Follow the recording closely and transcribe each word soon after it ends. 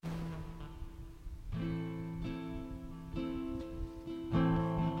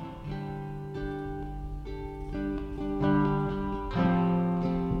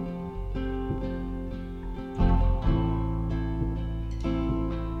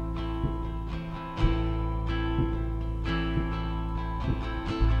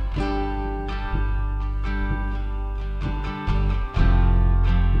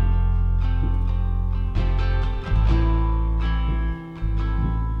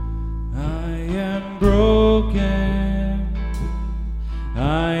broken,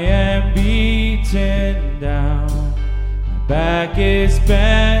 I am beaten down, my back is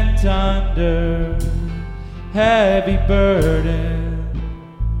bent under heavy burden.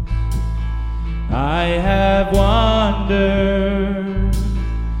 I have wandered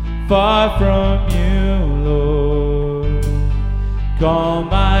far from you, Lord. Call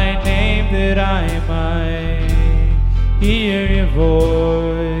my name that I might hear your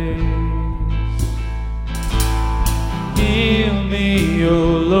voice. Heal me, O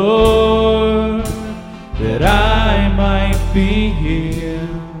Lord, that I might be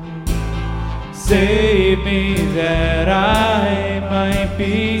healed. Save me that I might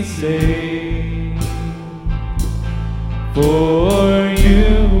be saved. For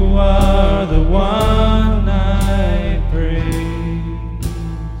you are the one I praise.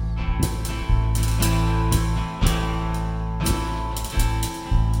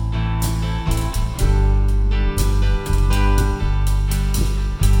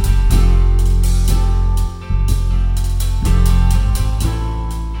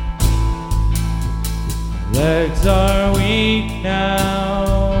 Legs are weak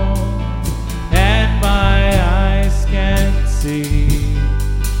now, and my eyes can't see.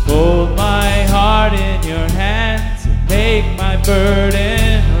 Hold my heart in your hands and make my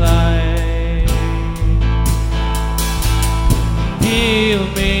burden light. Heal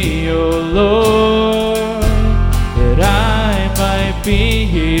me, O Lord, that I might be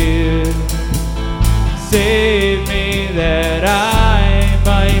healed. Save me that I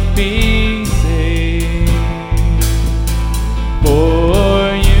might be saved.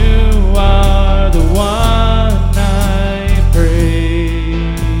 For you are the one I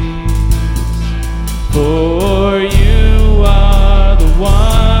praise. For you are the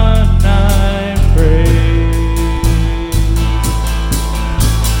one I praise.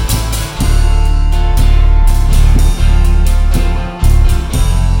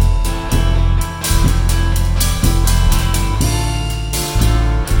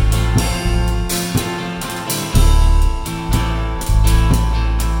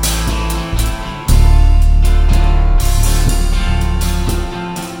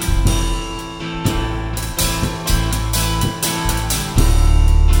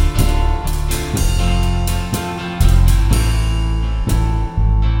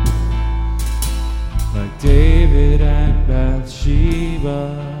 Like David and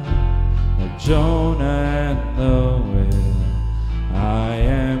Bathsheba, like Jonah and the whale, I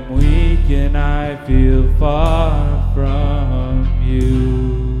am weak and I feel far from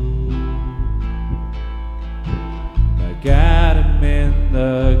you. Like Adam in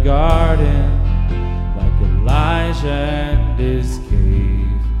the garden, like Elijah and his cave,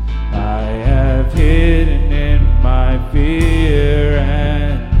 I have hidden in my fear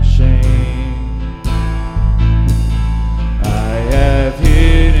and shame. I have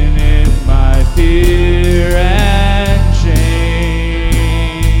hidden in my fear and shame.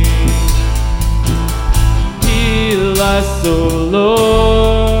 Heal us, O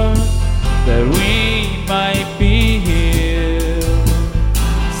Lord, that we might be healed.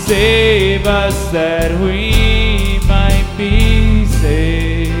 Save us that we might be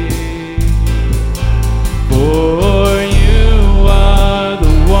saved. For you are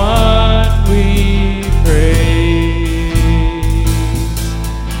the one we praise.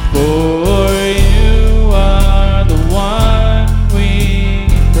 For you are the one we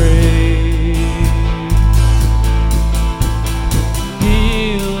praise.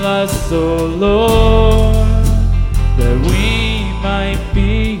 Heal us, O Lord, that we might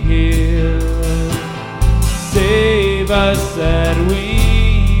be healed. Save us that we